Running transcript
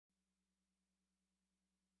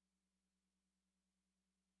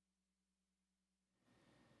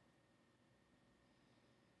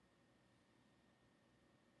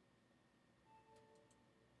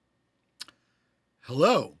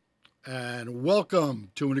Hello, and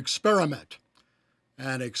welcome to an experiment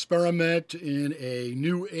in a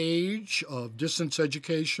new age of distance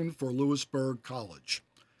education for Lewisburg College.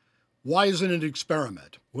 Why is it an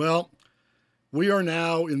experiment? Well, we are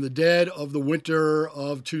now in the dead of the winter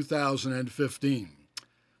of 2015.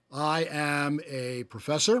 I am a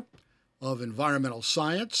professor of environmental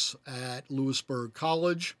science at Lewisburg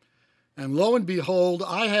College, and lo and behold,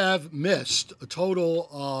 I have missed a total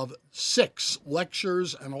of 6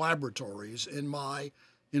 lectures and laboratories in my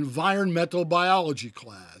environmental biology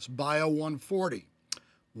class, Bio140.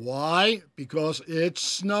 Why? Because it's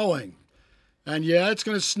snowing. And yeah, it's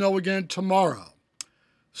going to snow again tomorrow.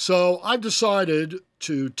 So I've decided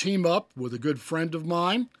to team up with a good friend of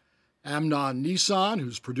mine, Amnon Nissan,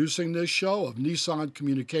 who's producing this show of Nissan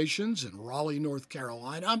Communications in Raleigh, North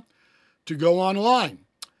Carolina, to go online.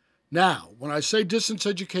 Now, when I say distance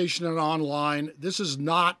education and online, this is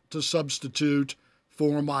not to substitute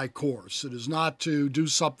for my course. It is not to do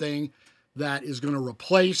something that is going to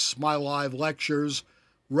replace my live lectures.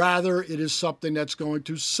 Rather, it is something that's going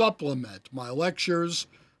to supplement my lectures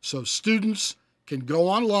so students can go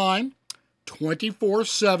online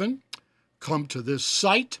 24/7, come to this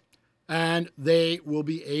site, and they will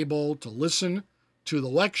be able to listen to the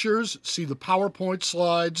lectures, see the PowerPoint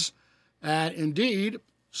slides, and indeed,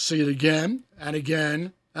 see it again and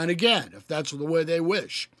again and again, if that's the way they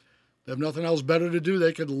wish. If they have nothing else better to do,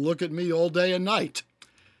 they could look at me all day and night.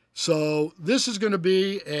 So this is going to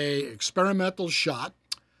be an experimental shot.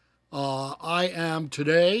 I am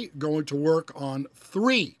today going to work on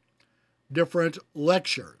 3 different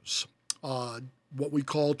lectures, what we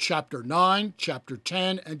call Chapter 9, Chapter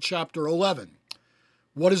 10, and Chapter 11.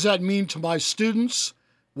 What does that mean to my students?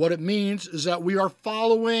 What it means is that we are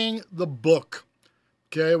following the book.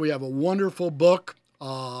 Okay, we have a wonderful book,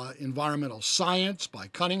 Environmental Science by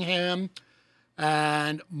Cunningham,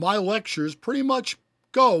 and my lectures pretty much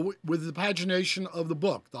go with the pagination of the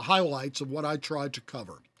book, the highlights of what I tried to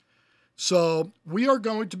cover. So we are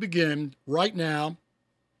going to begin right now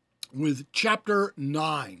with Chapter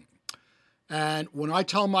 9. And when I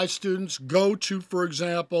tell my students, go to, for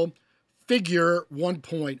example, Figure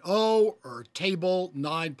 1.0 or Table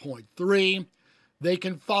 9.3, they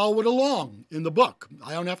can follow it along in the book.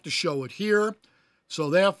 I don't have to show it here.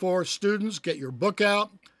 So therefore, students, get your book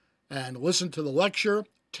out and listen to the lecture,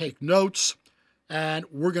 take notes, and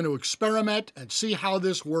we're going to experiment and see how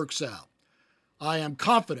this works out. I am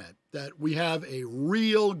confident that we have a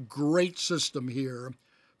real great system here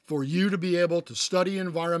for you to be able to study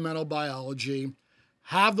environmental biology,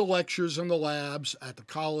 have the lectures in the labs at the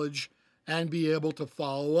college, and be able to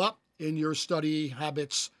follow up in your study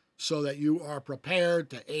habits so that you are prepared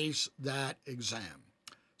to ace that exam.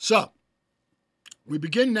 So, we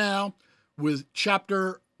begin now with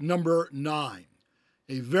chapter number 9,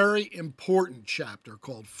 a very important chapter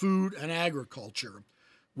called Food and Agriculture,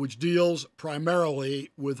 which deals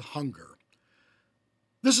primarily with hunger.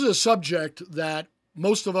 This is a subject that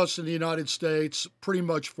most of us in the United States pretty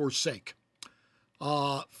much forsake.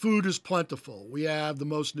 Food is plentiful. We have the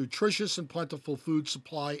most nutritious and plentiful food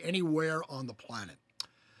supply anywhere on the planet.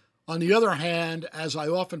 On the other hand, as I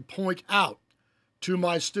often point out to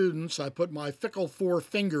my students, I put my fickle 4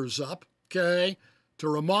 fingers up, okay, to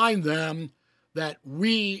remind them that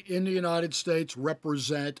we in the United States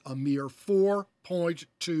represent a mere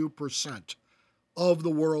 4.2% of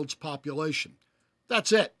the world's population.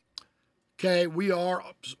 That's it. Okay, we are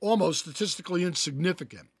almost statistically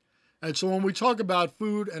insignificant. And so when we talk about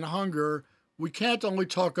food and hunger, we can't only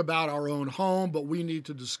talk about our own home, but we need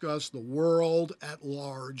to discuss the world at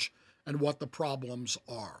large and what the problems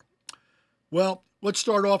are. Well, let's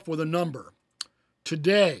start off with a number.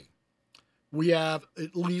 Today, we have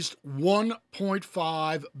at least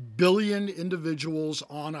 1.5 billion individuals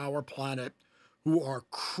on our planet who are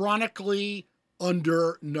chronically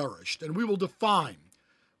undernourished. And we will define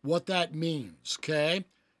what that means, okay?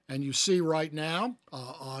 And you see right now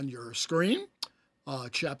on your screen,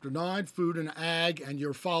 Chapter 9, Food and Ag, and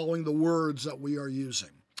you're following the words that we are using.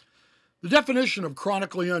 The definition of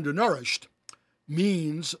chronically undernourished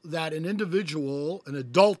means that an individual, an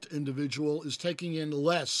adult individual, is taking in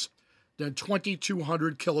less than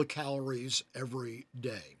 2,200 kilocalories every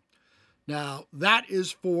day. Now, that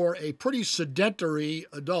is for a pretty sedentary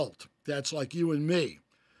adult. That's like you and me,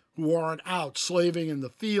 who aren't out slaving in the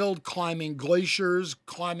field, climbing glaciers,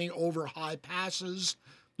 climbing over high passes,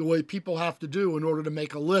 the way people have to do in order to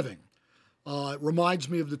make a living. It reminds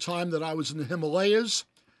me of the time that I was in the Himalayas,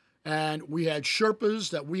 and we had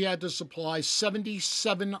Sherpas that we had to supply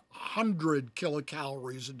 7,700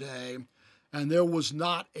 kilocalories a day, and there was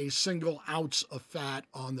not a single ounce of fat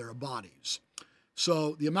on their bodies.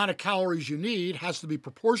 So the amount of calories you need has to be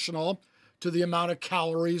proportional to the amount of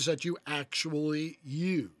calories that you actually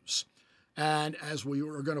use. And as we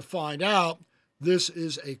are going to find out, this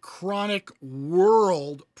is a chronic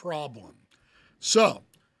world problem. So,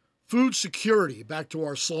 food security, back to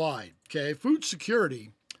our slide, okay? Food security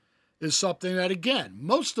is something that, again,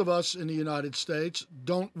 most of us in the United States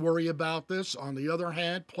don't worry about this. On the other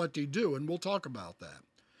hand, plenty do, and we'll talk about that.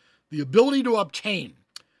 The ability to obtain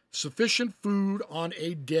sufficient food on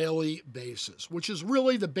a daily basis, which is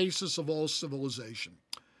really the basis of all civilization.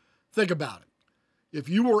 Think about it. If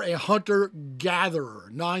you were a hunter-gatherer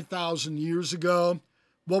 9,000 years ago,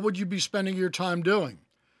 what would you be spending your time doing?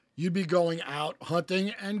 You'd be going out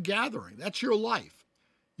hunting and gathering. That's your life.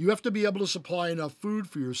 You have to be able to supply enough food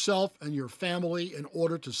for yourself and your family in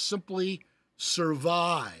order to simply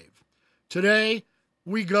survive. Today,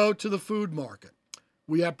 we go to the food market.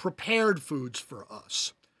 We have prepared foods for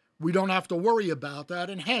us. We don't have to worry about that,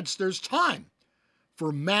 and hence there's time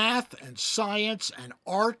for math and science and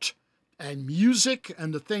art and music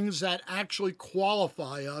and the things that actually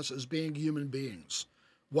qualify us as being human beings,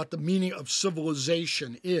 what the meaning of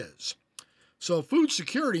civilization is. So food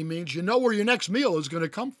security means you know where your next meal is going to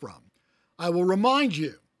come from. I will remind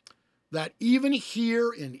you that even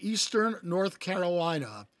here in eastern North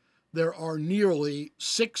Carolina, there are nearly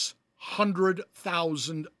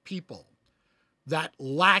 600,000 people that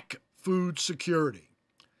lack food security.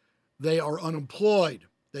 They are unemployed.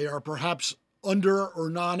 They are perhaps under or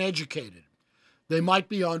non-educated. They might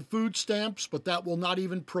be on food stamps, but that will not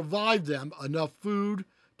even provide them enough food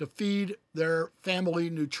to feed their family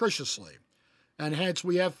nutritiously. And hence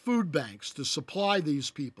we have food banks to supply these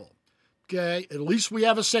people. Okay, at least we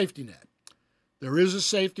have a safety net. There is a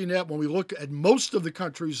safety net. When we look at most of the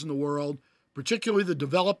countries in the world, particularly the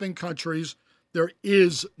developing countries, there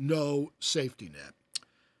is no safety net.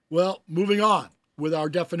 Well, moving on with our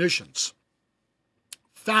definitions.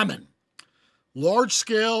 Famine.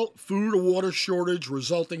 Large-scale food or water shortage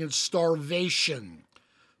resulting in starvation,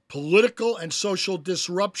 political and social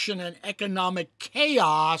disruption, and economic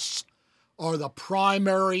chaos are the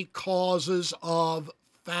primary causes of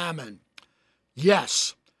famine.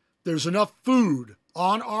 Yes, there's enough food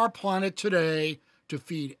on our planet today to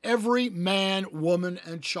feed every man, woman,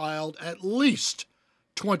 and child at least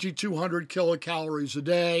 2,200 kilocalories a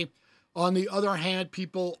day. On the other hand,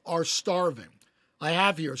 people are starving. I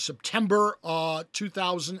have here September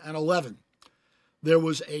 2011. There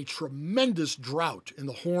was a tremendous drought in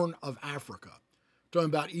the Horn of Africa. Talking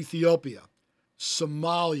about Ethiopia,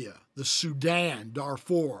 Somalia, the Sudan,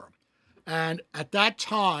 Darfur. And at that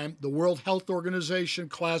time, the World Health Organization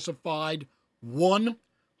classified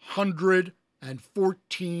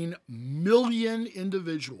 114 million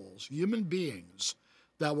individuals, human beings,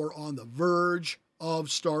 that were on the verge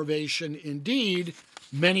of starvation. Indeed,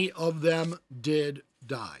 many of them did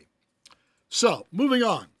die. So, moving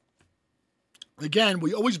on. Again,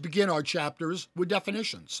 we always begin our chapters with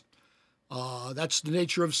definitions. That's the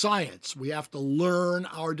nature of science. We have to learn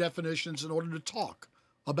our definitions in order to talk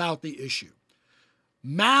about the issue.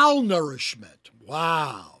 Malnourishment.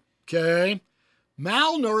 Wow. Okay.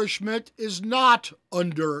 Malnourishment is not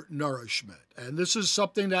undernourishment. And this is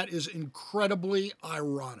something that is incredibly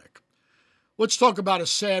ironic. Let's talk about a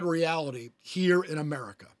sad reality here in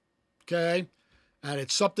America. Okay. And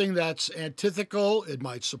it's something that's antithetical. It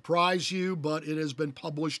might surprise you, but it has been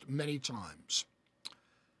published many times.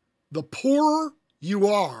 The poorer you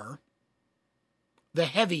are, the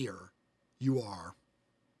heavier you are.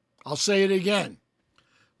 I'll say it again.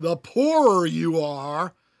 The poorer you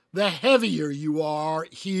are, the heavier you are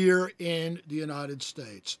here in the United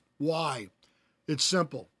States. Why? It's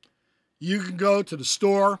simple. You can go to the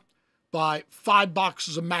store, buy 5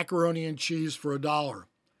 boxes of macaroni and cheese for $1.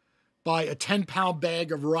 Buy a 10-pound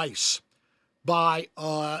bag of rice. Buy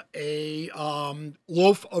a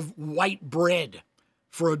loaf of white bread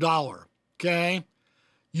for $1. Okay?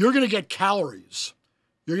 You're going to get calories.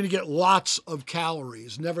 You're going to get lots of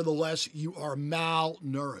calories. Nevertheless, you are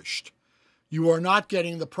malnourished. You are not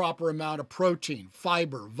getting the proper amount of protein,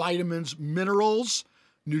 fiber, vitamins, minerals,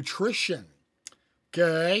 nutrition.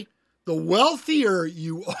 Okay? The wealthier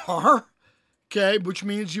you are, okay, which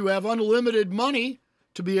means you have unlimited money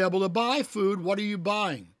to be able to buy food, what are you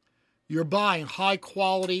buying? You're buying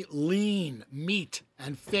high-quality, lean meat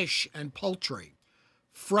and fish and poultry,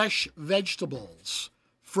 fresh vegetables,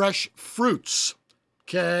 fresh fruits,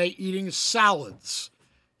 okay, eating salads,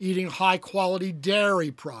 eating high-quality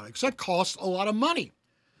dairy products. That costs a lot of money.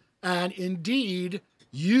 And indeed,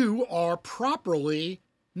 you are properly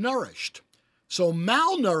nourished. So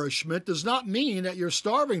malnourishment does not mean that you're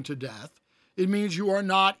starving to death. It means you are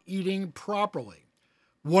not eating properly.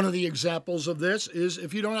 One of the examples of this is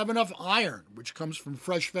if you don't have enough iron, which comes from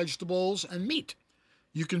fresh vegetables and meat,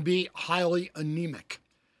 you can be highly anemic,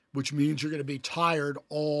 which means you're going to be tired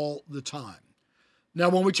all the time. Now,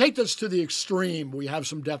 when we take this to the extreme, we have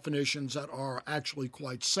some definitions that are actually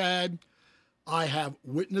quite sad. I have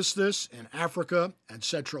witnessed this in Africa and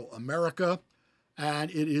Central America, and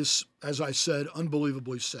it is, as I said,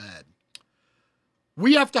 unbelievably sad.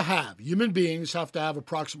 Human beings have to have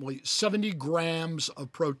approximately 70 grams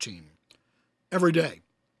of protein every day.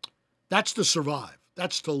 That's to survive.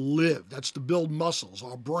 That's to live. That's to build muscles.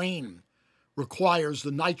 Our brain requires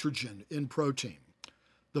the nitrogen in protein.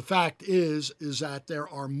 The fact is that there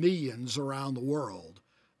are millions around the world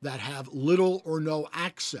that have little or no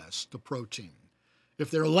access to protein. If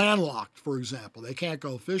they're landlocked, for example, they can't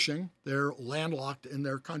go fishing. They're landlocked in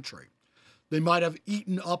their country. They might have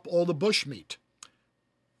eaten up all the bushmeat,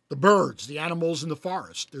 the birds, the animals in the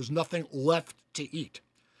forest. There's nothing left to eat.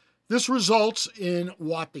 This results in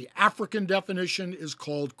what the African definition is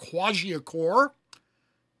called kwashiorkor.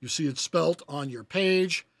 You see it spelt on your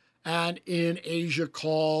page. And in Asia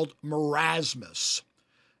called marasmus.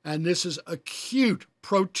 And this is acute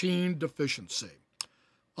protein deficiency.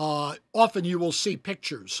 Often you will see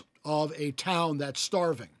pictures of a town that's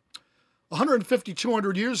starving. 150,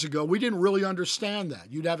 200 years ago, we didn't really understand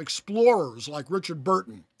that. You'd have explorers like Richard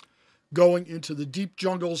Burton going into the deep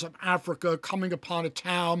jungles of Africa, coming upon a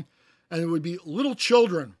town, and there would be little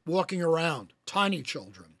children walking around, tiny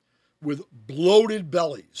children, with bloated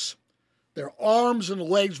bellies. Their arms and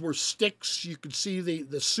legs were sticks. You could see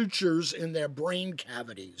the sutures in their brain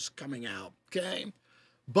cavities coming out, okay?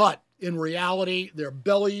 But in reality, their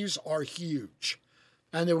bellies are huge.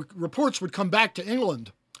 And the reports would come back to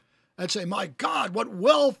England and say, my God, what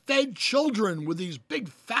well-fed children with these big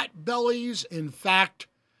fat bellies. In fact,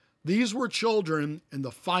 these were children in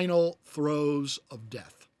the final throes of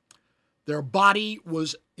death. Their body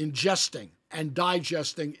was ingesting and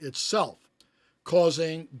digesting itself,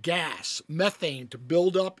 causing gas, methane, to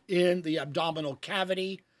build up in the abdominal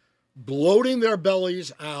cavity, bloating their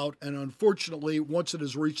bellies out, and unfortunately, once it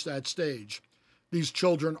has reached that stage, these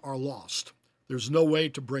children are lost. There's no way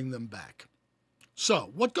to bring them back.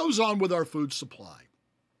 So, what goes on with our food supply?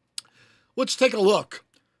 Let's take a look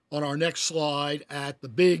on our next slide at the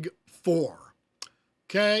Big Four.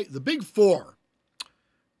 Okay, the Big Four,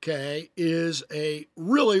 okay, is a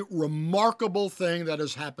really remarkable thing that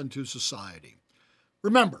has happened to society.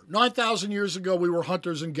 Remember, 9,000 years ago, we were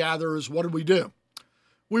hunters and gatherers. What did we do?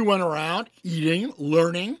 We went around eating,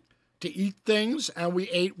 learning to eat things, and we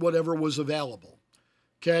ate whatever was available.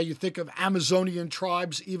 Okay, you think of Amazonian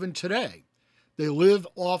tribes even today. They live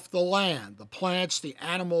off the land, the plants, the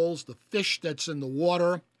animals, the fish that's in the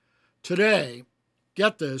water. Today,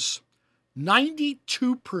 get this,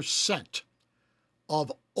 92%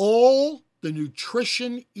 of all the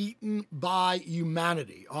nutrition eaten by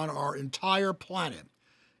humanity on our entire planet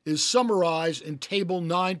is summarized in Table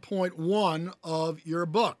 9.1 of your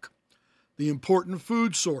book, the important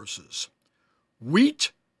food sources.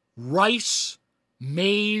 Wheat, rice,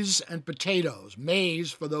 maize, and potatoes.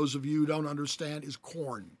 Maize, for those of you who don't understand, is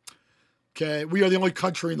corn. Okay, we are the only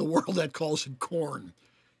country in the world that calls it corn.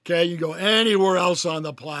 Okay, you go anywhere else on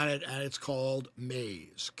the planet and it's called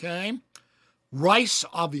maize. Okay, rice,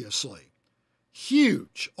 obviously,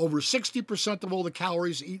 huge, over 60% of all the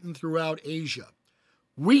calories eaten throughout Asia.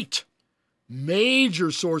 Wheat,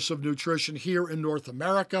 major source of nutrition here in North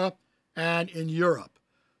America and in Europe.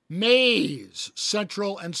 Maize,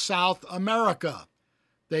 Central and South America.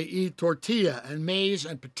 They eat tortilla and maize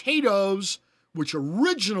and potatoes, which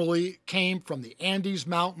originally came from the Andes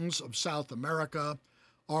Mountains of South America,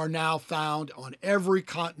 are now found on every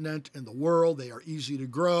continent in the world. They are easy to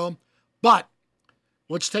grow. But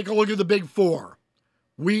let's take a look at the Big Four.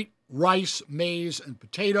 Wheat, rice, maize, and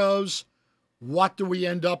potatoes. What do we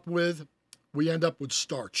end up with? We end up with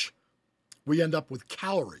starch. We end up with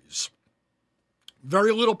calories.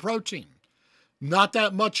 Very little protein. Not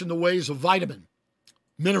that much in the ways of vitamin,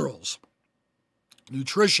 minerals,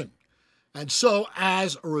 nutrition. And so,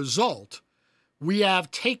 as a result, we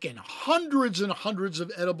have taken hundreds and hundreds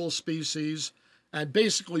of edible species and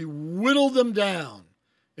basically whittled them down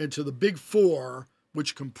into the Big Four,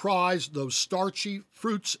 which comprise those starchy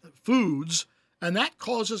foods, and that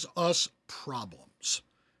causes us problems.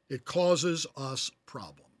 It causes us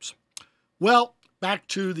problems. Well, back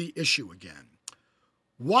to the issue again.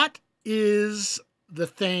 What is the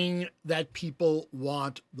thing that people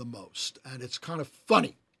want the most? And it's kind of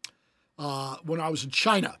funny. When I was in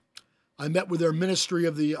China, I met with their Minister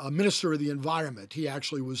of the Environment. He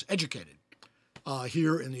actually was educated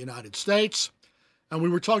here in the United States. and we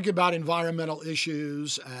were talking about environmental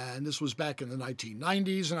issues, and this was back in the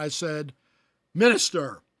 1990s, and I said,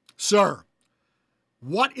 Minister, sir,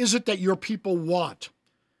 what is it that your people want?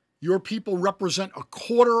 Your people represent a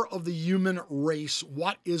quarter of the human race.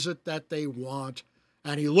 What is it that they want?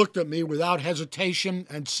 And he looked at me without hesitation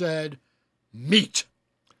and said, meat.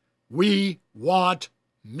 We want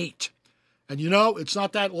meat. And you know, it's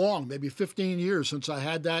not that long, maybe 15 years since I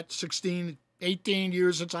had that, 16, 18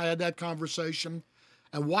 years since I had that conversation.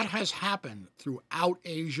 And what has happened throughout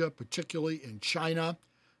Asia, particularly in China,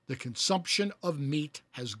 the consumption of meat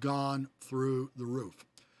has gone through the roof.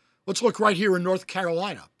 Let's look right here in North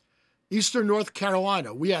Carolina. Eastern North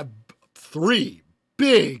Carolina, we have 3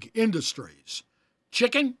 big industries.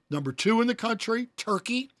 Chicken, number 2 in the country.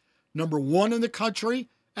 Turkey, number 1 in the country.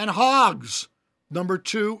 And hogs, number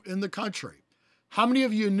 2 in the country. How many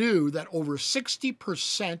of you knew that over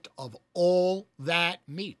 60% of all that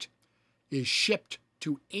meat is shipped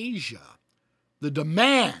to Asia? The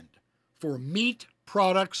demand for meat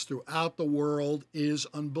products throughout the world is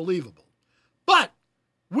unbelievable. But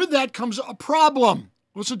with that comes a problem.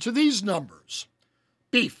 Listen to these numbers.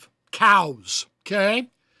 Beef, cows, okay?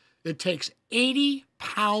 It takes 80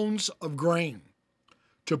 pounds of grain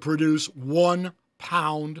to produce 1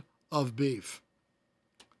 pound of beef.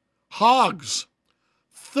 Hogs,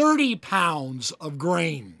 30 pounds of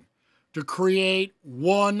grain to create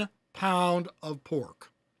 1 pound of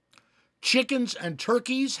pork. Chickens and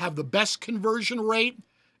turkeys have the best conversion rate.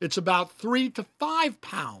 It's about 3 to 5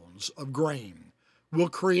 pounds of grain will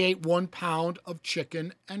create 1 pound of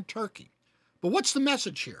chicken and turkey. But what's the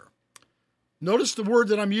message here? Notice the word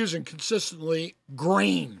that I'm using consistently,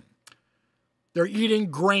 grain. They're eating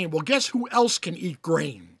grain. Well, guess who else can eat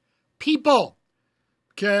grain? People.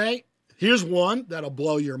 Okay, here's one that'll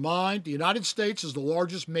blow your mind. The United States is the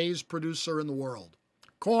largest maize producer in the world.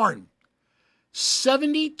 Corn.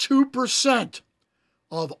 72%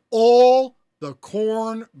 of all the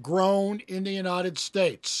corn grown in the United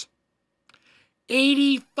States.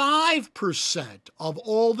 85% of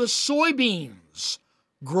all the soybeans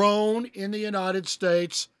grown in the United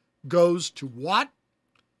States goes to what?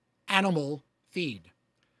 Animal feed.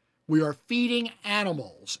 We are feeding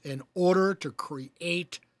animals in order to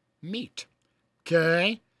create meat.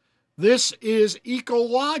 Okay? This is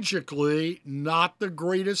ecologically not the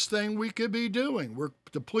greatest thing we could be doing. We're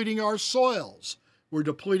depleting our soils. We're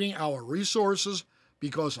depleting our resources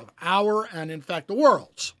because of our, and in fact the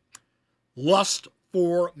world's, lust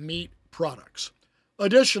for meat products.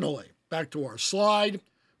 Additionally, back to our slide,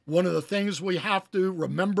 one of the things we have to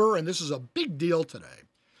remember, and this is a big deal today,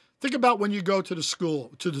 think about when you go to the store.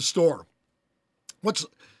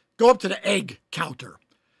 Go up to the egg counter.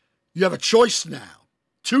 You have a choice now.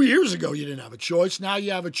 2 years ago, you didn't have a choice. Now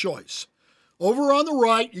you have a choice. Over on the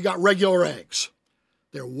right, you got regular eggs.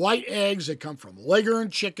 They're white eggs. They come from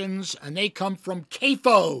Leghorn chickens, and they come from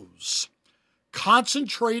CAFOs,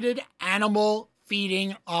 concentrated animal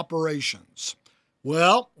feeding operations.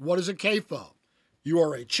 Well, what is a CAFO? You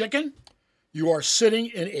are a chicken. You are sitting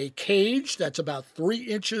in a cage that's about 3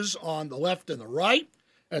 inches on the left and the right,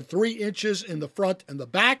 and 3 inches in the front and the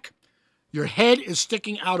back. Your head is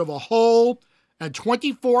sticking out of a hole, and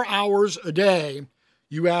 24 hours a day,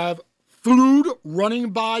 you have food running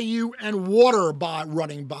by you and water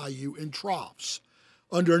running by you in troughs.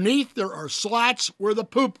 Underneath, there are slats where the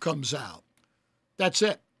poop comes out. That's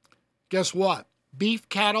it. Guess what? Beef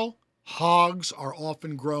cattle, hogs are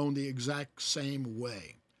often grown the exact same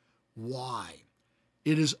way. Why?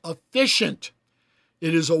 It is efficient.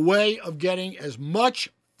 It is a way of getting as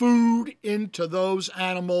much food into those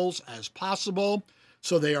animals as possible,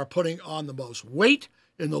 so they are putting on the most weight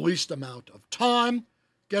in the least amount of time.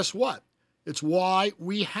 Guess what? It's why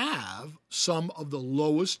we have some of the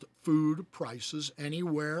lowest food prices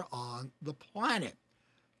anywhere on the planet.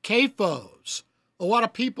 CAFOs. A lot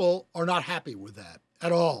of people are not happy with that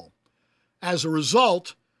at all. As a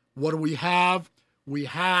result, what do we have? We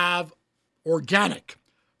have organic,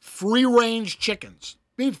 free-range chickens.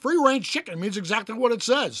 Free-range chicken means exactly what it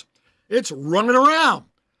says. It's running around.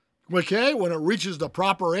 Okay, when it reaches the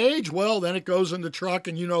proper age, well, then it goes in the truck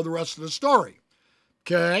and you know the rest of the story.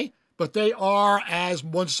 Okay, but they are, as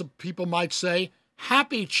once people might say,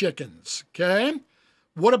 happy chickens. Okay,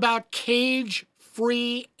 what about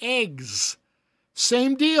cage-free eggs?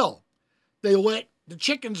 Same deal. They let the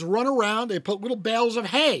chickens run around. They put little bales of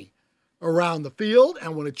hay around the field,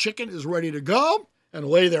 and when a chicken is ready to go and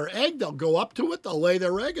lay their egg, they'll go up to it, they'll lay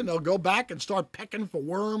their egg, and they'll go back and start pecking for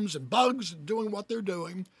worms and bugs and doing what they're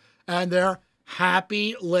doing, and they're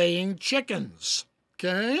happy laying chickens,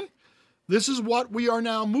 okay? This is what we are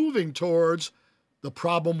now moving towards. The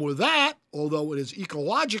problem with that, although it is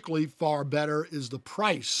ecologically far better, is the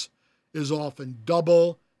price is often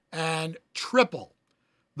double and triple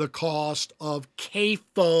the cost of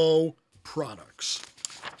CAFO products.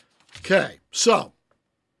 Okay, so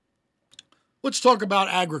let's talk about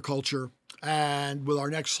agriculture and with our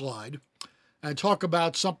next slide and talk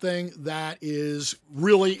about something that is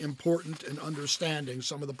really important in understanding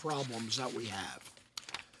some of the problems that we have.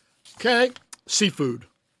 Okay, seafood.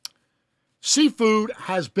 Seafood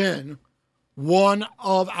has been one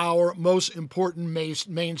of our most important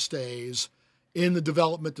mainstays in the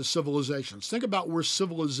development of civilizations. Think about where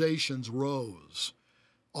civilizations rose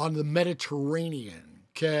on the Mediterranean,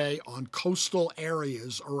 okay, on coastal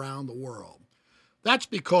areas around the world. That's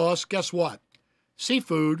because, guess what?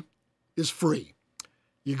 Seafood is free.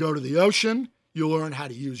 You go to the ocean, you learn how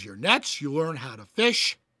to use your nets, you learn how to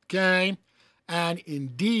fish, okay? And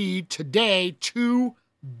indeed, today, 2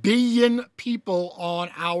 billion people on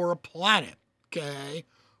our planet, okay,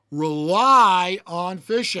 rely on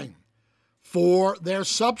fishing for their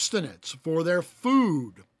subsistence, for their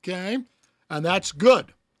food, okay? And that's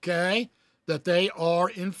good, okay, that they are,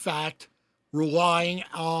 in fact, relying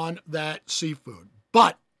on that seafood.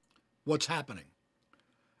 But what's happening?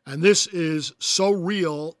 And this is so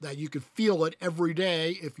real that you can feel it every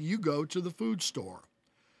day if you go to the food store.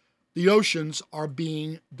 The oceans are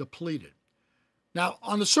being depleted. Now,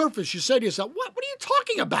 on the surface, you say to yourself, what are you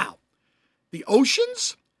talking about? The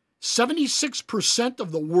oceans, 76%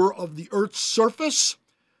 of the Earth's surface,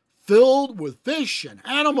 filled with fish and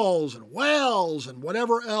animals and whales and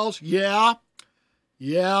whatever else. Yeah,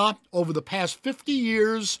 over the past 50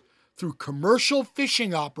 years, through commercial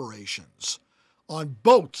fishing operations on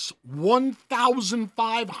boats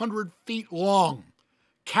 1,500 feet long,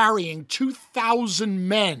 carrying 2,000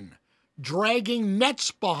 men, dragging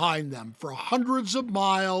nets behind them for hundreds of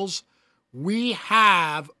miles, we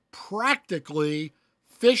have practically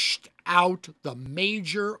fished out the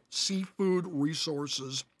major seafood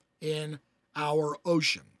resources in our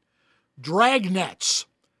ocean. Drag nets,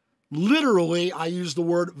 literally, I use the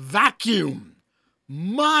word vacuum,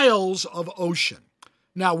 miles of ocean.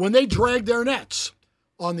 Now, when they drag their nets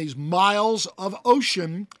on these miles of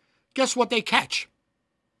ocean, guess what they catch?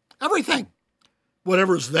 Everything.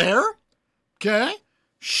 Whatever's there, okay?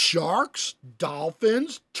 Sharks,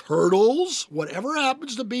 dolphins, turtles, whatever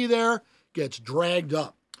happens to be there gets dragged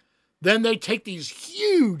up. Then they take these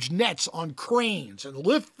huge nets on cranes and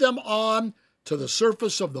lift them on to the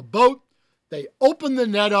surface of the boat. They open the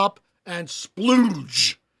net up and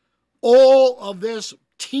splooge. All of this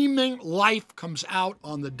teeming life comes out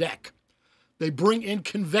on the deck. They bring in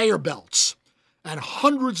conveyor belts, and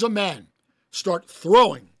hundreds of men start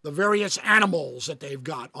throwing the various animals that they've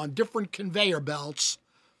got on different conveyor belts.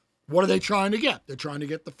 What are they trying to get? They're trying to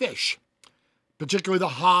get the fish, particularly the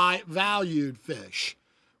high-valued fish,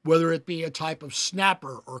 whether it be a type of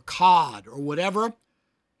snapper or cod or whatever.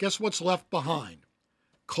 Guess what's left behind?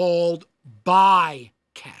 Called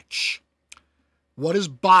bycatch. What is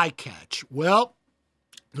bycatch? Well,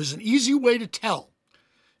 there's an easy way to tell.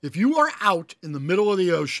 If you are out in the middle of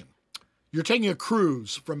the ocean, you're taking a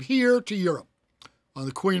cruise from here to Europe on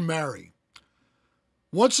the Queen Mary.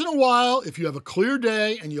 Once in a while, if you have a clear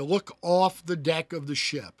day and you look off the deck of the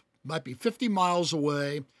ship, it might be 50 miles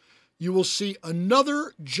away, you will see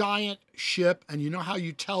another giant ship, and you know how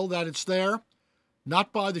you tell that it's there?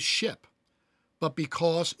 Not by the ship, but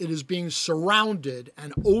because it is being surrounded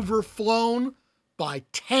and overflown by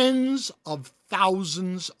tens of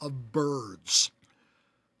thousands of birds.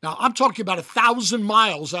 Now, I'm talking about 1,000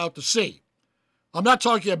 miles out to sea. I'm not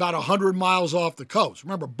talking about 100 miles off the coast.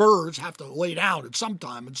 Remember, birds have to lay down at some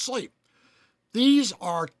time and sleep. These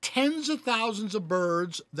are tens of thousands of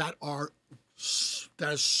birds that are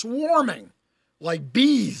swarming like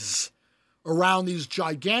bees around these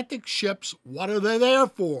gigantic ships. What are they there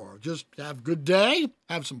for? Just have a good day?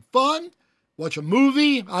 Have some fun? Watch a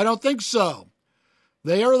movie? I don't think so.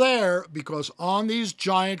 They are there because on these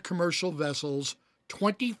giant commercial vessels,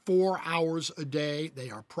 24 hours a day, they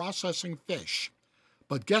are processing fish.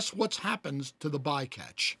 But guess what happens to the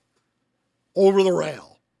bycatch? Over the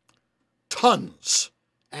rail. Tons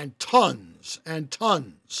and tons and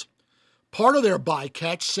tons. Part of their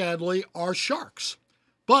bycatch, sadly, are sharks.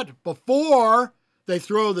 But before they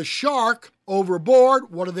throw the shark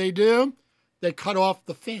overboard, what do? They cut off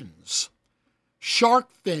the fins. Shark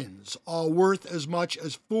fins are worth as much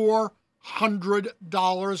as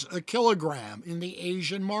 $400 a kilogram in the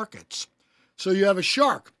Asian markets. So you have a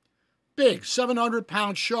shark, big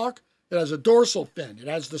 700-pound shark. It has a dorsal fin. It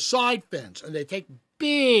has the side fins. And they take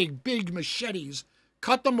big machetes,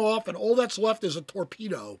 cut them off, and all that's left is a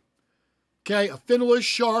torpedo. Okay, a finless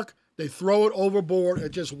shark, they throw it overboard,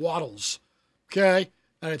 it just waddles. Okay,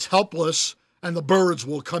 and it's helpless, and the birds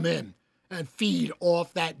will come in and feed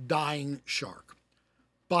off that dying shark.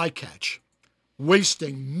 Bycatch,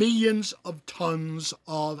 wasting millions of tons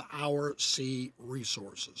of our sea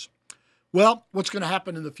resources. Well, what's going to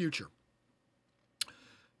happen in the future?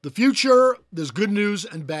 The future, there's good news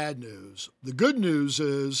and bad news. The good news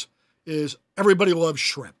is everybody loves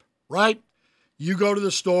shrimp, right? You go to the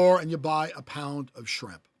store and you buy a pound of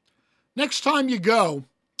shrimp. Next time you go,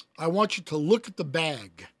 I want you to look at the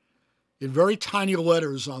bag in very tiny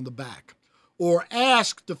letters on the back, or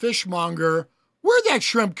ask the fishmonger, where'd that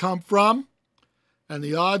shrimp come from? And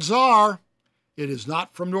the odds are it is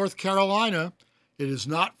not from North Carolina, it is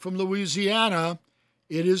not from Louisiana,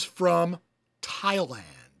 it is from Thailand.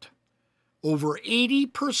 Over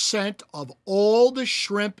 80% of all the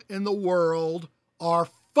shrimp in the world are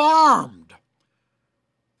farmed.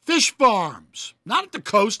 Fish farms, not at the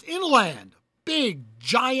coast, inland. Big,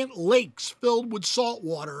 giant lakes filled with salt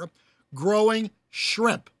water growing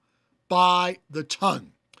shrimp by the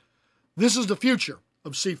ton. This is the future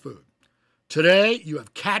of seafood. Today, you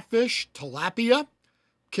have catfish, tilapia,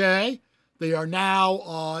 okay? They are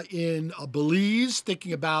now in Belize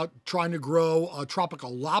thinking about trying to grow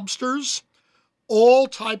tropical lobsters. All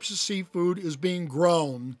types of seafood is being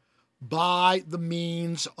grown by the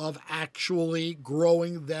means of actually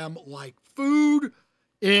growing them like food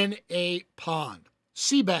in a pond.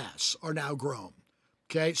 Sea bass are now grown.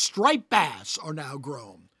 Okay, striped bass are now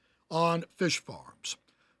grown on fish farms.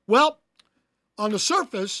 Well, on the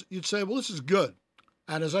surface, you'd say, well, this is good.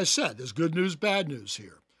 And as I said, there's good news, bad news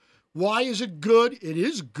here. Why is it good? It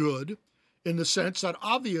is good in the sense that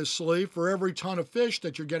obviously for every ton of fish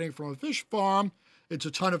that you're getting from a fish farm, it's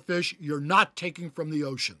a ton of fish you're not taking from the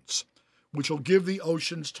oceans, which will give the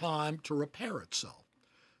oceans time to repair itself.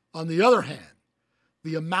 On the other hand,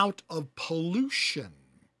 the amount of pollution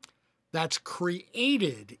that's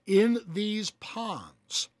created in these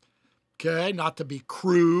ponds, okay, not to be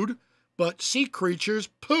crude, but sea creatures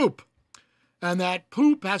poop. And that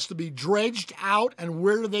poop has to be dredged out, and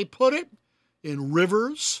where do they put it? In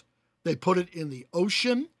rivers. They put it in the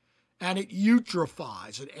ocean, and it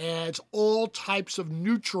eutrophies. It adds all types of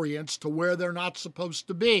nutrients to where they're not supposed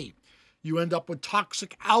to be. You end up with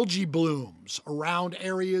toxic algae blooms around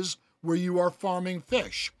areas where you are farming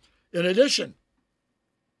fish. In addition,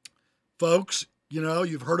 folks,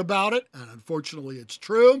 you've heard about it, and unfortunately it's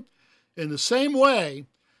true. In the same way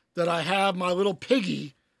that I have my little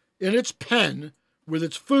piggy in its pen with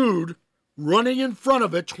its food running in front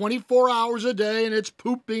of it 24 hours a day and its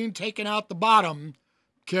poop being taken out the bottom,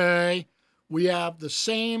 okay, we have the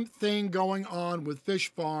same thing going on with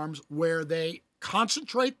fish farms where they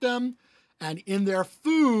concentrate them, and in their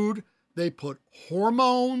food, they put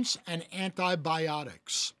hormones and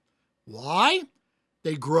antibiotics. Why?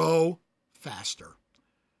 They grow faster.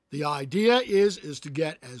 The idea is to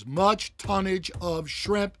get as much tonnage of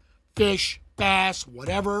shrimp, fish, bass,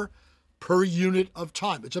 whatever, per unit of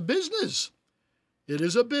time. It's a business. It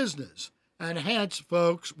is a business. And hence,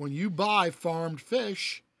 folks, when you buy farmed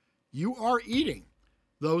fish, you are eating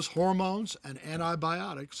those hormones and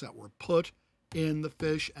antibiotics that were put in the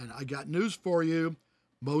fish. And I got news for you.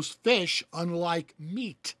 Most fish, unlike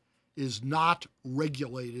meat, is not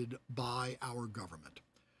regulated by our government.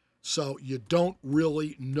 So you don't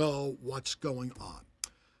really know what's going on.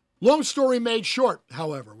 Long story made short,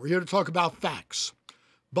 however, we're here to talk about facts.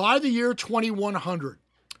 By the year 2100,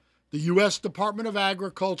 the U.S. Department of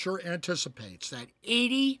Agriculture anticipates that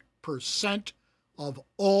 80% of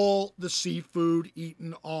all the seafood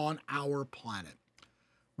eaten on our planet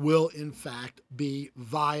will, in fact, be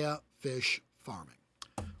via fish farming.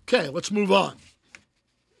 Okay, let's move on.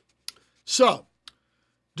 So,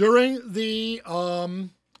 during the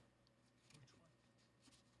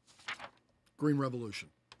Green Revolution,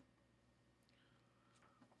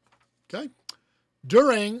 okay,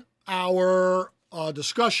 during our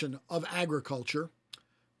discussion of agriculture,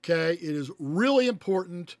 okay, it is really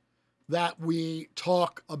important that we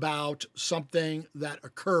talk about something that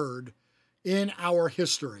occurred in our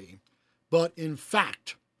history, but in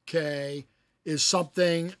fact, okay, is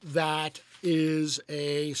something that is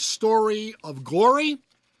a story of glory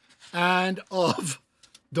and of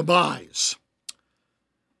demise.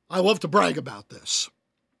 I love to brag about this,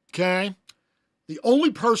 okay? The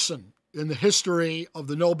only person in the history of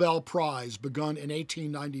the Nobel Prize, begun in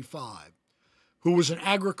 1895, who was an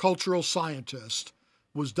agricultural scientist,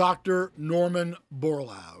 was Dr. Norman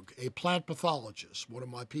Borlaug, a plant pathologist. One of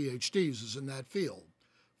my PhDs is in that field,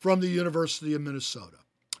 from the University of Minnesota.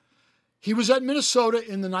 He was at Minnesota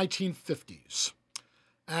in the 1950s,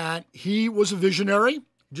 And he was a visionary,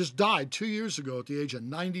 just died 2 years ago at the age of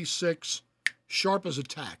 96, sharp as a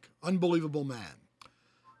tack, unbelievable man.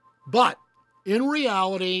 But in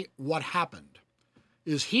reality, what happened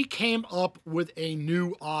is he came up with a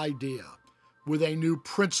new idea, with a new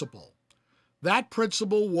principle. That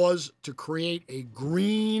principle was to create a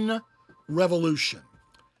green revolution.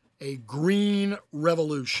 A green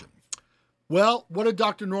revolution. Well, what did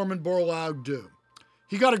Dr. Norman Borlaug do?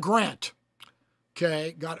 He got a grant.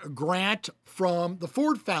 Got a grant from the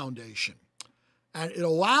Ford Foundation. And it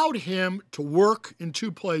allowed him to work in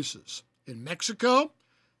two places, in Mexico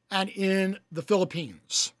and in the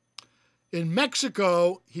Philippines. In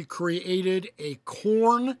Mexico, he created a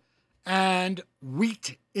corn and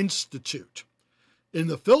wheat institute. In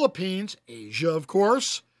the Philippines, Asia, of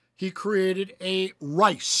course, he created a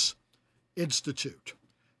rice institute.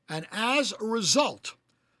 And as a result,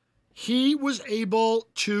 he was able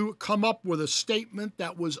to come up with a statement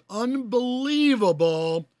that was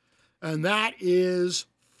unbelievable, and that is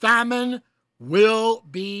famine will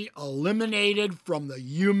be eliminated from the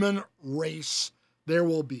human race. There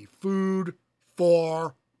will be food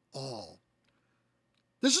for all.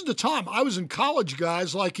 This is the time I was in college,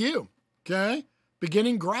 guys, like you,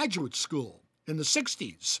 beginning graduate school in the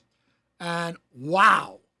 60s. And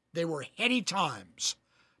wow, they were heady times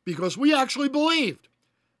because we actually believed,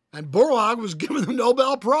 and Borlaug was given the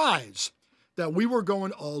Nobel Prize, that we were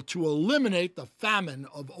going to eliminate the famine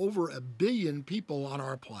of over 1 billion people on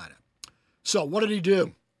our planet. So what did he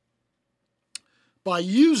do? By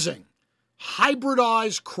using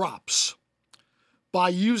hybridized crops, by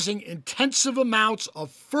using intensive amounts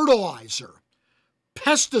of fertilizer,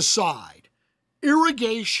 pesticide,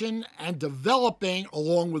 irrigation, and developing,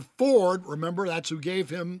 along with Ford, remember that's who gave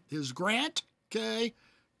him his grant,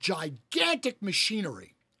 gigantic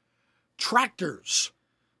machinery, tractors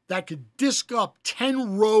that could disc up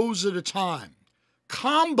 10 rows at a time,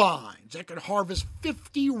 combines that could harvest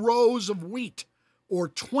 50 rows of wheat or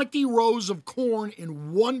 20 rows of corn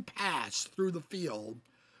in one pass through the field.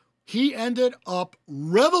 He ended up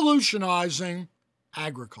revolutionizing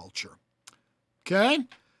agriculture.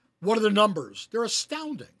 What are the numbers? They're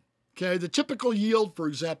astounding. The typical yield, for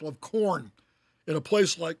example, of corn in a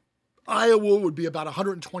place like Iowa would be about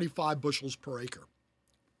 125 bushels per acre.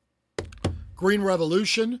 Green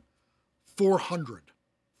Revolution, 400.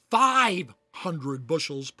 500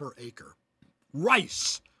 bushels per acre.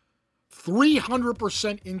 Rice,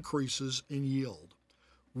 300% increases in yield.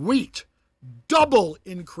 Wheat, double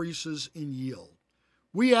increases in yield.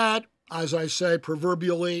 We had, as I say,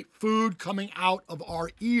 proverbially, food coming out of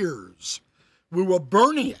our ears. We were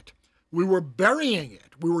burning it. We were burying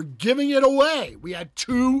it. We were giving it away. We had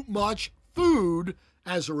too much food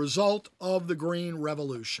as a result of the Green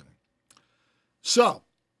Revolution. So,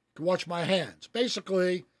 to watch my hands.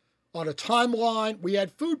 Basically, on a timeline, we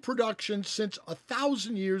had food production since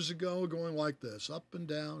 1,000 years ago going like this, up and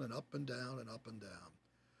down and up and down and up and down.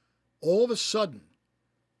 All of a sudden,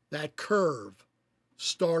 that curve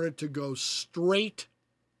started to go straight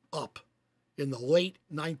up in the late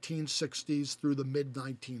 1960s through the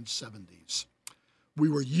mid-1970s. We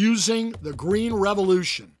were using the Green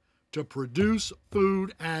Revolution to produce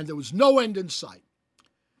food, and there was no end in sight.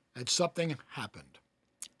 And something happened.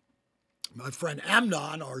 My friend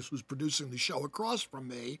Amnon, who's producing the show across from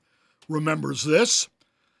me, remembers this.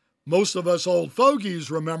 Most of us old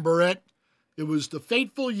fogies remember it. It was the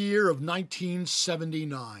fateful year of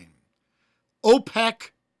 1979.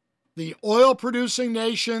 OPEC, the oil-producing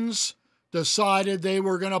nations, decided they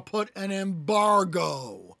were going to put an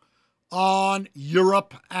embargo on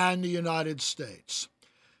Europe and the United States.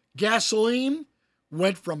 Gasoline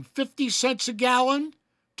went from 50 cents a gallon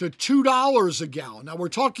to $2 a gallon. Now, we're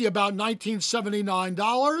talking about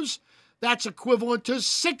 $1979. That's equivalent to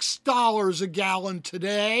 $6 a gallon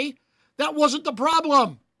today. That wasn't the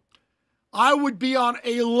problem. I would be on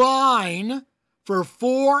a line for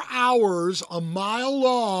 4 hours, a mile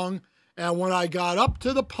long, and when I got up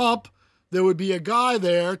to the pump, there would be a guy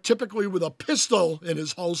there, typically with a pistol in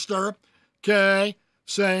his holster,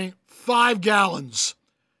 saying 5 gallons.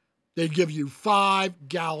 They'd give you 5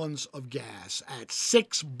 gallons of gas at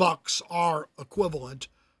 $6 our equivalent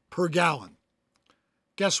per gallon.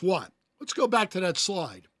 Guess what? Let's go back to that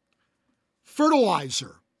slide.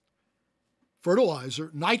 Fertilizer,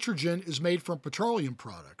 nitrogen is made from petroleum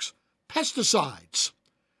products. Pesticides,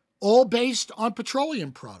 all based on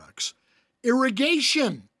petroleum products.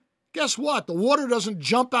 Irrigation, guess what? The water doesn't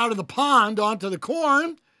jump out of the pond onto the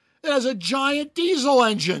corn. It has a giant diesel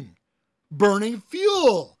engine burning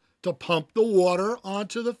fuel to pump the water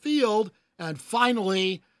onto the field. And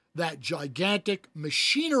finally, that gigantic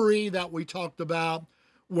machinery that we talked about,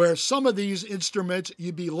 where some of these instruments,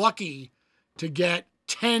 you'd be lucky to get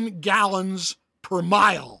 10 gallons per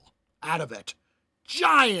mile out of it.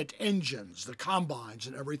 Giant engines, the combines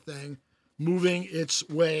and everything, moving its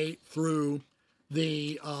way through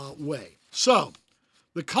the way. So,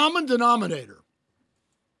 the common denominator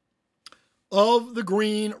of the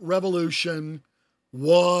Green Revolution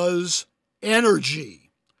was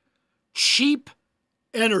energy. Cheap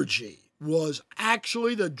energy was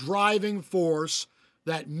actually the driving force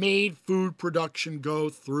that made food production go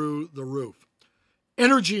through the roof.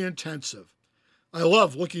 Energy intensive. I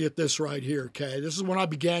love looking at this right here, okay? This is when I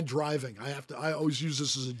began driving. I always use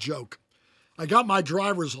this as a joke. I got my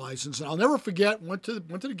driver's license, and I'll never forget, went to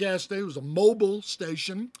the gas station. It was a mobile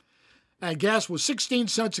station, and gas was 16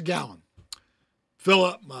 cents a gallon. Fill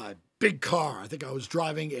up my big car. I think I was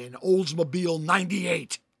driving an Oldsmobile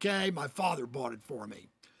 98, okay? My father bought it for me.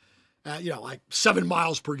 Like 7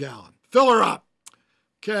 miles per gallon. Fill her up.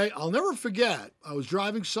 Okay, I'll never forget, I was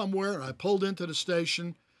driving somewhere and I pulled into the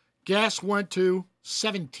station. Gas went to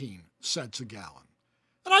 17 cents a gallon.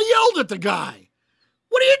 And I yelled at the guy,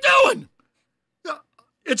 "What are you doing?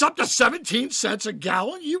 It's up to 17 cents a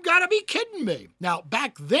gallon? You gotta be kidding me." Now,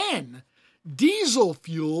 back then, diesel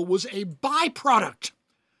fuel was a byproduct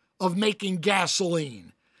of making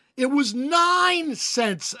gasoline. It was 9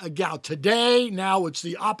 cents a gallon. Today, now it's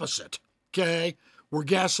the opposite, okay, where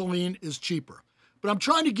gasoline is cheaper. But I'm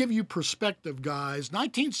trying to give you perspective, guys.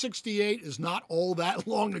 1968 is not all that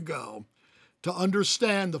long ago to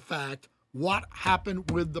understand the fact what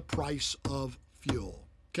happened with the price of fuel,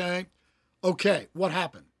 okay? Okay, what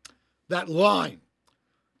happened? That line,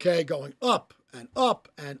 okay, going up and up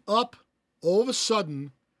and up, all of a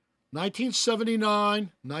sudden,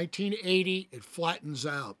 1979, 1980, it flattens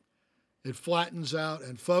out. It flattens out,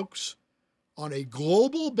 and folks, on a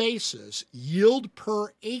global basis, yield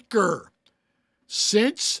per acre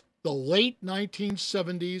since the late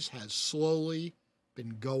 1970s has slowly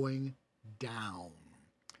been going down.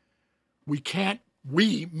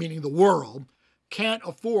 We, meaning the world, can't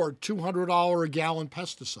afford $200 a gallon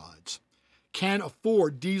pesticides, can't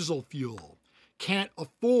afford diesel fuel, can't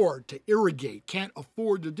afford to irrigate, can't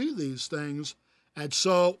afford to do these things. And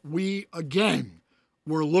so we, again,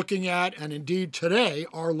 we're looking at, and indeed today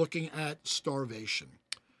are looking at, starvation.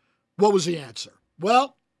 What was the answer?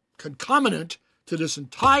 Well, concomitant to this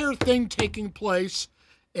entire thing taking place,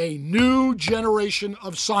 a new generation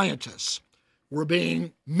of scientists were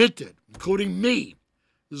being minted, including me.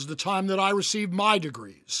 This is the time that I received my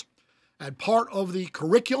degrees. And part of the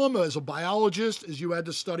curriculum as a biologist is you had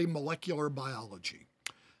to study molecular biology.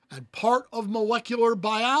 And part of molecular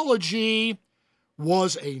biology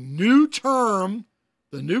was a new term,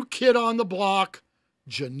 the new kid on the block,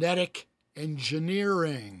 genetic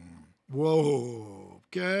engineering. Whoa,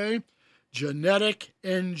 okay? Genetic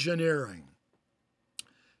engineering.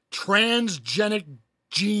 Transgenic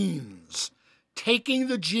genes. Taking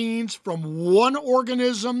the genes from one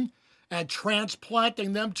organism and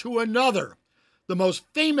transplanting them to another. The most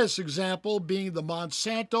famous example being the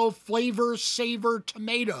Monsanto Flavor Saver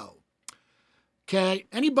tomato. Okay,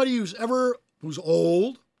 anybody who's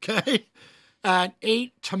old, okay, and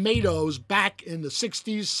ate tomatoes back in the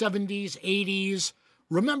 60s, 70s, 80s,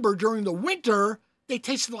 remember during the winter, they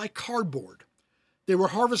tasted like cardboard. They were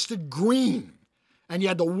harvested green, and you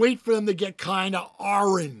had to wait for them to get kind of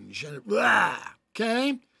orange. And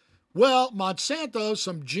okay? Well, Monsanto,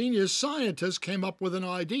 some genius scientists came up with an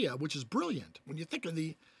idea, which is brilliant. When you think of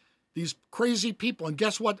these crazy people, and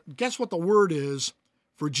guess what the word is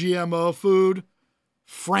for GMO food?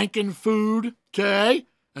 Frankenfood, okay?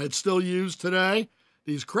 And it's still used today.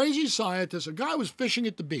 These crazy scientists, a guy was fishing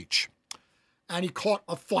at the beach, and he caught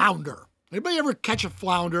a flounder. Anybody ever catch a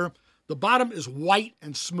flounder? The bottom is white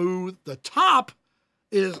and smooth. The top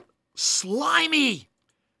is slimy.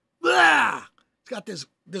 Blah! It's got this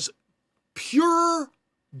pure,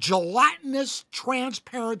 gelatinous,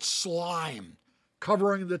 transparent slime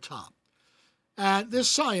covering the top. And this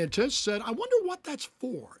scientist said, I wonder what that's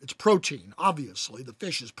for. It's protein, obviously. The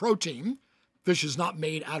fish is protein. Fish is not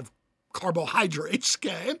made out of carbohydrates,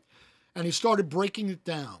 okay? And he started breaking it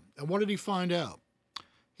down. And what did he find out?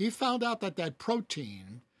 He found out that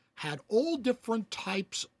protein had all different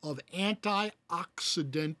types of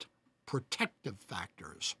antioxidant protective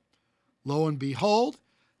factors. Lo and behold,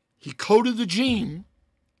 he coded the gene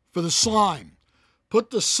for the slime, put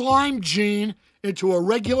the slime gene into a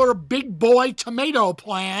regular big boy tomato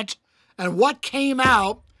plant, and what came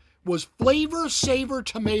out was Flavor Saver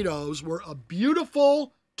tomatoes were a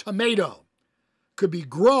beautiful tomato. Could be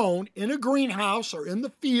grown in a greenhouse or in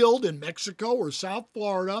the field in Mexico or South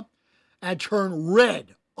Florida and turn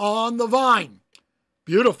red on the vine.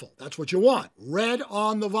 Beautiful. That's what you want. Red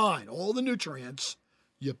on the vine, all the nutrients.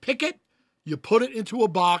 You pick it, you put it into a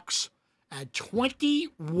box, and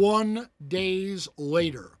 21 days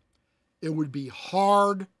later, it would be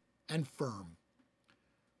hard and firm.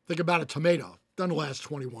 Think about a tomato. Doesn't last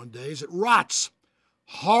 21 days. It rots.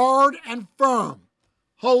 Hard and firm.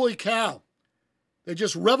 Holy cow. They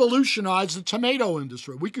just revolutionized the tomato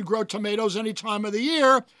industry. We could grow tomatoes any time of the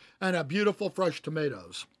year and have beautiful fresh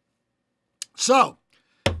tomatoes. So,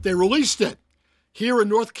 they released it. Here in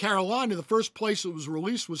North Carolina, the first place it was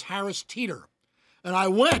released was Harris Teeter. And I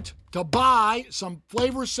went to buy some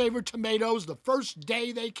Flavor Saver tomatoes the first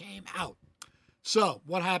day they came out. So,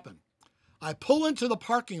 what happened? I pull into the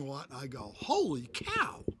parking lot and I go, holy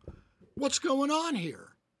cow, what's going on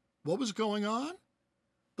here? What was going on?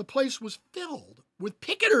 The place was filled with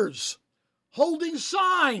picketers holding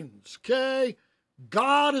signs, okay?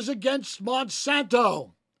 God is against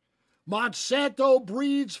Monsanto. Monsanto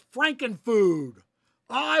breeds frankenfood.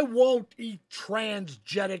 I won't eat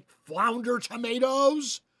transgenic flounder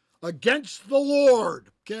tomatoes. Against the Lord,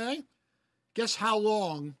 okay? Guess how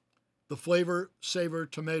long the Flavor Saver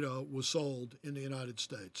tomato was sold in the United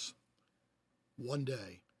States? 1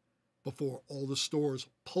 day before all the stores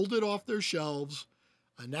pulled it off their shelves,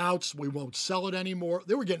 announced we won't sell it anymore.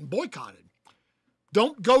 They were getting boycotted.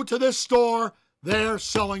 Don't go to this store. They're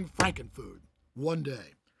selling frankenfood. 1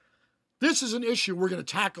 day. This is an issue we're going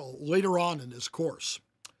to tackle later on in this course.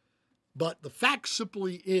 But the fact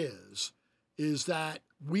simply is that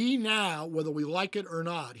we now, whether we like it or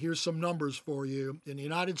not, here's some numbers for you. In the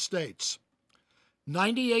United States,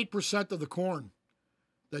 98% of the corn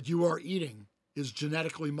that you are eating is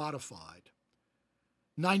genetically modified.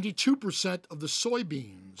 92% of the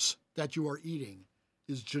soybeans that you are eating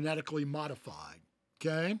is genetically modified,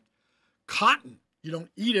 okay? Cotton, you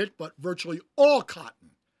don't eat it, but virtually all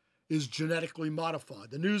cotton is genetically modified.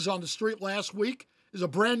 The news on the street last week is a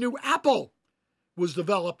brand new apple was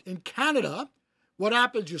developed in Canada. What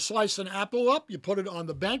happens? You slice an apple up, you put it on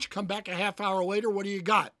the bench, come back a half hour later, what do you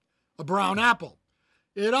got? A brown apple.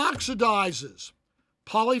 It oxidizes.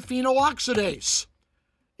 Polyphenol oxidase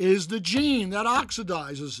is the gene that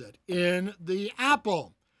oxidizes it in the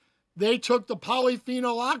apple. They took the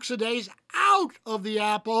polyphenol oxidase out of the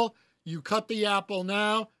apple. You cut the apple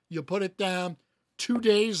now, you put it down. 2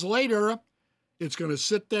 days later, it's going to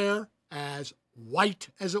sit there as white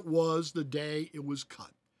as it was the day it was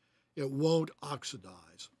cut. It won't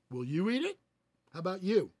oxidize. Will you eat it? How about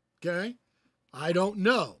you? Okay? I don't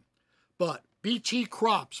know. But BT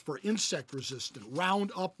crops for insect-resistant,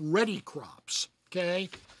 Roundup Ready crops, okay?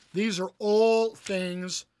 These are all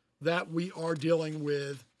things that we are dealing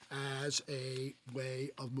with as a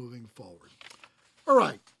way of moving forward. All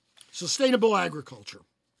right, sustainable agriculture.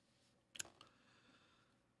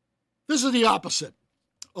 This is the opposite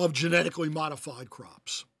of genetically modified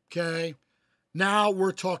crops, okay? Now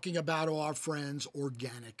we're talking about our friends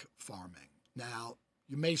organic farming. Now,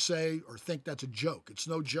 you may say or think that's a joke. It's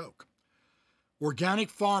no joke. Organic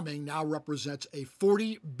farming now represents a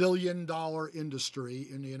 $40 billion industry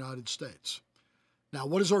in the United States. Now,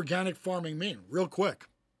 what does organic farming mean? Real quick.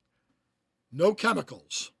 No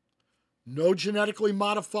chemicals, no genetically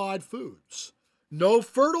modified foods, no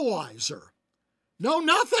fertilizer, no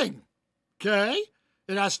nothing, okay?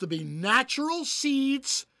 It has to be natural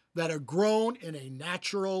seeds that are grown in a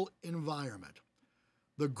natural environment.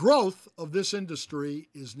 The growth of this industry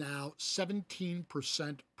is now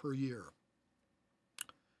 17% per year.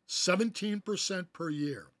 17% per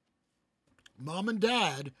year. Mom and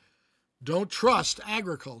Dad don't trust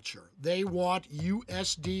agriculture. They want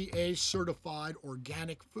USDA certified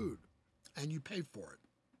organic food, and you pay for it.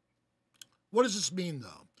 What does this mean,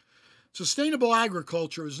 though? Sustainable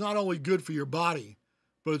agriculture is not only good for your body,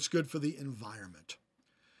 but it's good for the environment.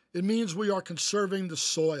 It means we are conserving the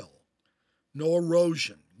soil. No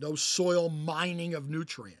erosion, no soil mining of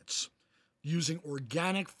nutrients, using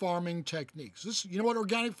organic farming techniques. You know what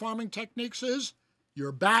organic farming techniques is?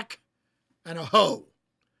 Your back and a hoe.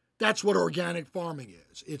 That's what organic farming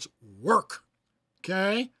is. It's work,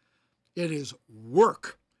 okay? It is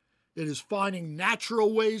work. It is finding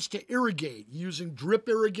natural ways to irrigate, using drip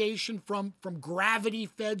irrigation from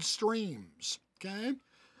gravity-fed streams, okay?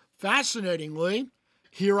 Fascinatingly,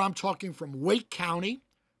 here I'm talking from Wake County,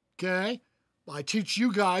 okay? I teach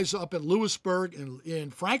you guys up in Lewisburg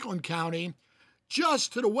in Franklin County.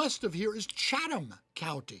 Just to the west of here is Chatham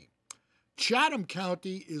County. Chatham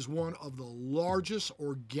County is one of the largest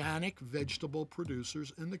organic vegetable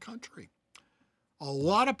producers in the country. A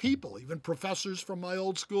lot of people, even professors from my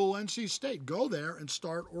old school, NC State, go there and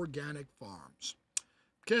start organic farms.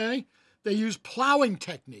 Okay? They use plowing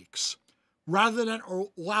techniques rather than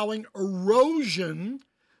allowing erosion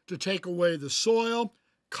to take away the soil,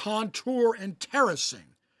 contour and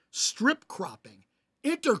terracing, strip cropping,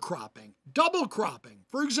 intercropping, double cropping.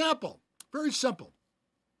 For example, very simple.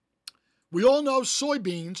 We all know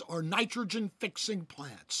soybeans are nitrogen-fixing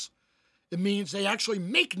plants. It means they actually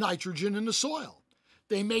make nitrogen in the soil.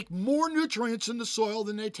 They make more nutrients in the soil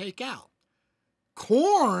than they take out.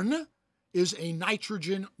 Corn is a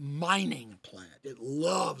nitrogen mining plant. It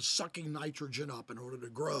loves sucking nitrogen up in order to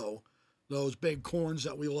grow those big corns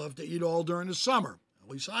that we love to eat all during the summer. At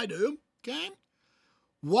least I do, okay?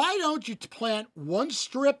 Why don't you plant one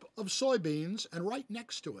strip of soybeans and right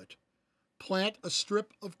next to it, plant a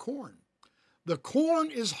strip of corn? The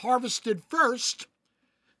corn is harvested first,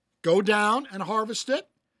 go down and harvest it,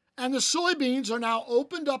 and the soybeans are now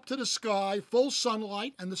opened up to the sky, full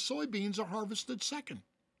sunlight, and the soybeans are harvested second.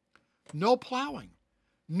 No plowing.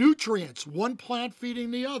 Nutrients, one plant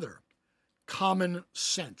feeding the other. Common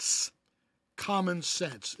sense. Common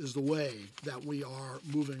sense is the way that we are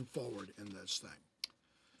moving forward in this thing.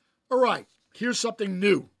 All right, here's something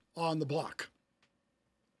new on the block,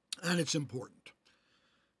 and it's important.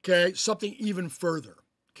 Okay, something even further.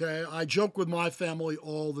 Okay, I joke with my family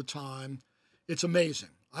all the time. It's amazing.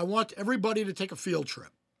 I want everybody to take a field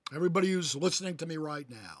trip. Everybody who's listening to me right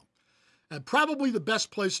now. And probably the best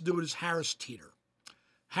place to do it is Harris Teeter.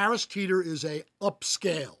 Harris Teeter is a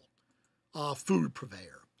upscale food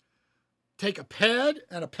purveyor. Take a pad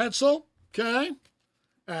and a pencil, okay,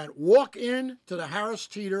 and walk in to the Harris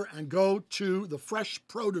Teeter and go to the fresh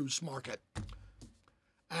produce market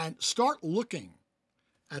and start looking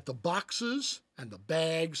at the boxes and the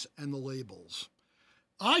bags and the labels.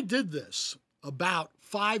 I did this about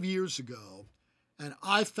 5 years ago, and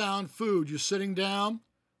I found food, you're sitting down,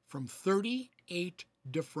 from 38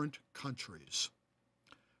 different countries.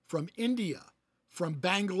 From India, from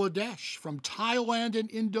Bangladesh, from Thailand and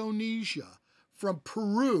Indonesia, from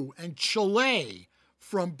Peru and Chile,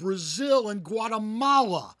 from Brazil and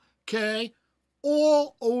Guatemala, okay?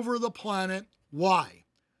 All over the planet. Why?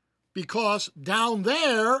 Because down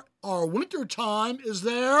there, our wintertime is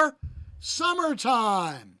their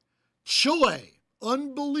summertime. Chile,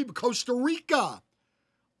 unbelievable. Costa Rica,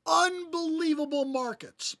 unbelievable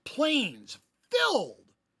markets. Planes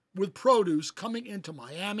filled with produce coming into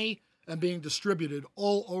Miami and being distributed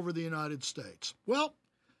all over the United States. Well,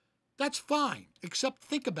 that's fine, except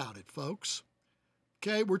think about it, folks.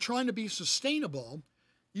 Okay, we're trying to be sustainable.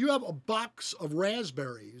 You have a box of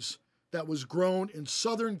raspberries that was grown in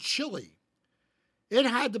southern Chile. It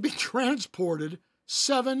had to be transported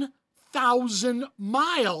 7,000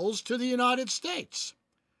 miles to the United States.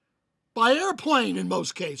 By airplane in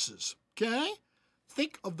most cases, okay?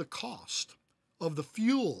 Think of the cost of the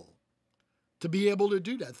fuel to be able to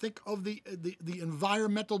do that. Think of the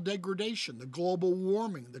environmental degradation, the global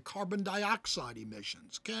warming, the carbon dioxide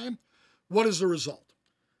emissions, okay? What is the result?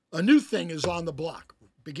 A new thing is on the block.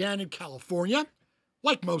 Began in California,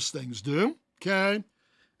 like most things do, okay?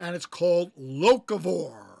 And it's called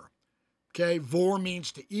locavore, okay? Vor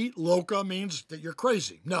means to eat, loca means that you're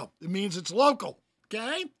crazy. No, it means it's local,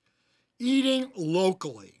 okay? Eating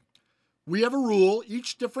locally. We have a rule.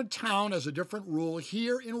 Each different town has a different rule.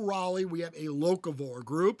 Here in Raleigh, we have a locavore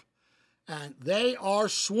group, and they are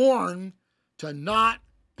sworn to not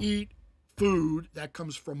eat food that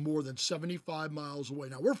comes from more than 75 miles away.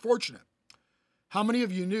 Now, we're fortunate. How many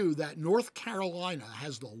of you knew that North Carolina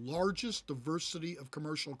has the largest diversity of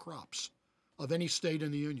commercial crops of any state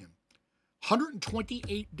in the Union?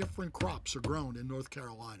 128 different crops are grown in North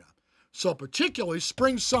Carolina. So particularly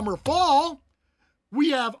spring, summer, fall, we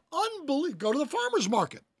have go to the farmer's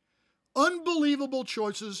market. Unbelievable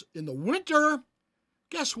choices in the winter.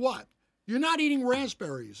 Guess what? You're not eating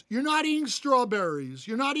raspberries. You're not eating strawberries.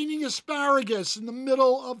 You're not eating asparagus in the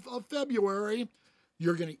middle of February.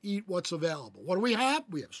 You're going to eat what's available. What do we have?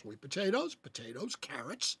 We have sweet potatoes,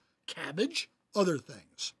 carrots, cabbage, other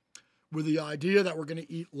things, with the idea that we're going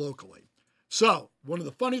to eat locally. So one of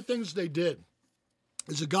the funny things they did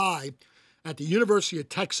is a guy at the University of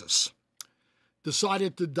Texas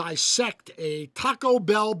decided to dissect a Taco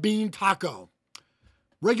Bell bean taco,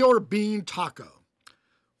 regular bean taco.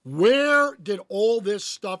 Where did all this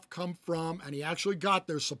stuff come from? And he actually got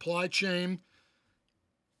their supply chain.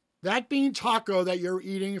 That bean taco that you're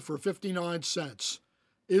eating for 59 cents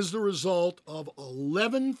is the result of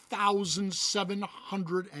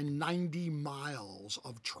 11,790 miles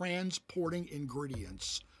of transporting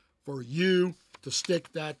ingredients for you to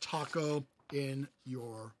stick that taco in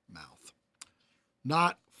your mouth.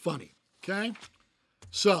 Not funny, okay?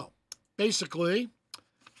 So, basically,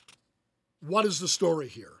 what is the story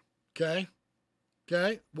here, okay?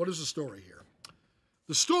 Okay, what is the story here?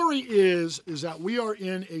 The story is that we are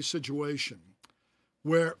in a situation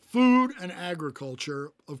where food and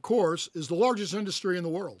agriculture, of course, is the largest industry in the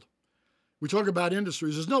world. We talk about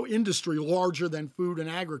industries. There's no industry larger than food and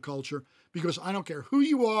agriculture because I don't care who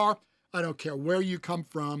you are, I don't care where you come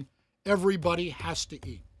from, everybody has to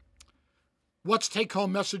eat. What's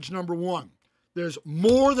take-home message number one? There's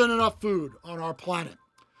more than enough food on our planet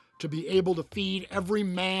to be able to feed every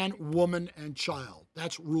man, woman, and child.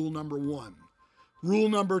 That's rule number one. Rule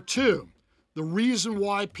number two, the reason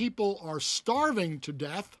why people are starving to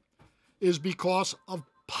death is because of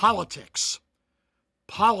politics.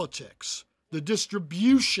 Politics, the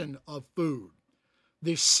distribution of food,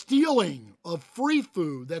 the stealing of free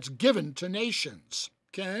food that's given to nations,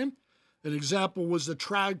 okay? An example was the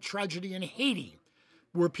tragedy in Haiti,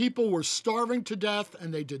 where people were starving to death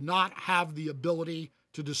and they did not have the ability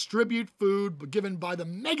to distribute food given by the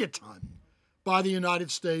megaton by the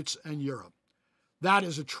United States and Europe. That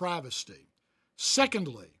is a travesty.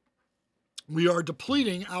 Secondly, we are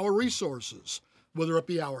depleting our resources, whether it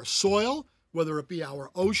be our soil, whether it be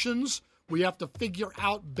our oceans. We have to figure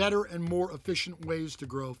out better and more efficient ways to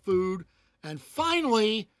grow food. And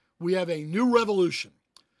finally, we have a new revolution.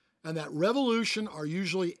 And that revolution are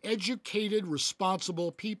usually educated,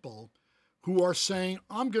 responsible people who are saying,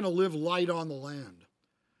 I'm going to live light on the land.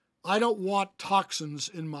 I don't want toxins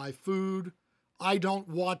in my food. I don't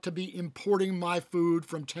want to be importing my food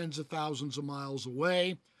from tens of thousands of miles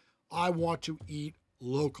away. I want to eat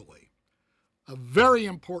locally. A very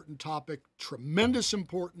important topic, tremendous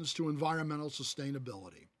importance to environmental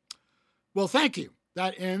sustainability. Well, thank you.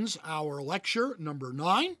 That ends our lecture number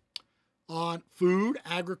 9 on food,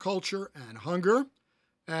 agriculture, and hunger.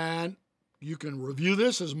 And you can review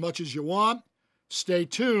this as much as you want. Stay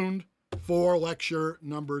tuned for lecture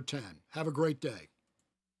number 10. Have a great day.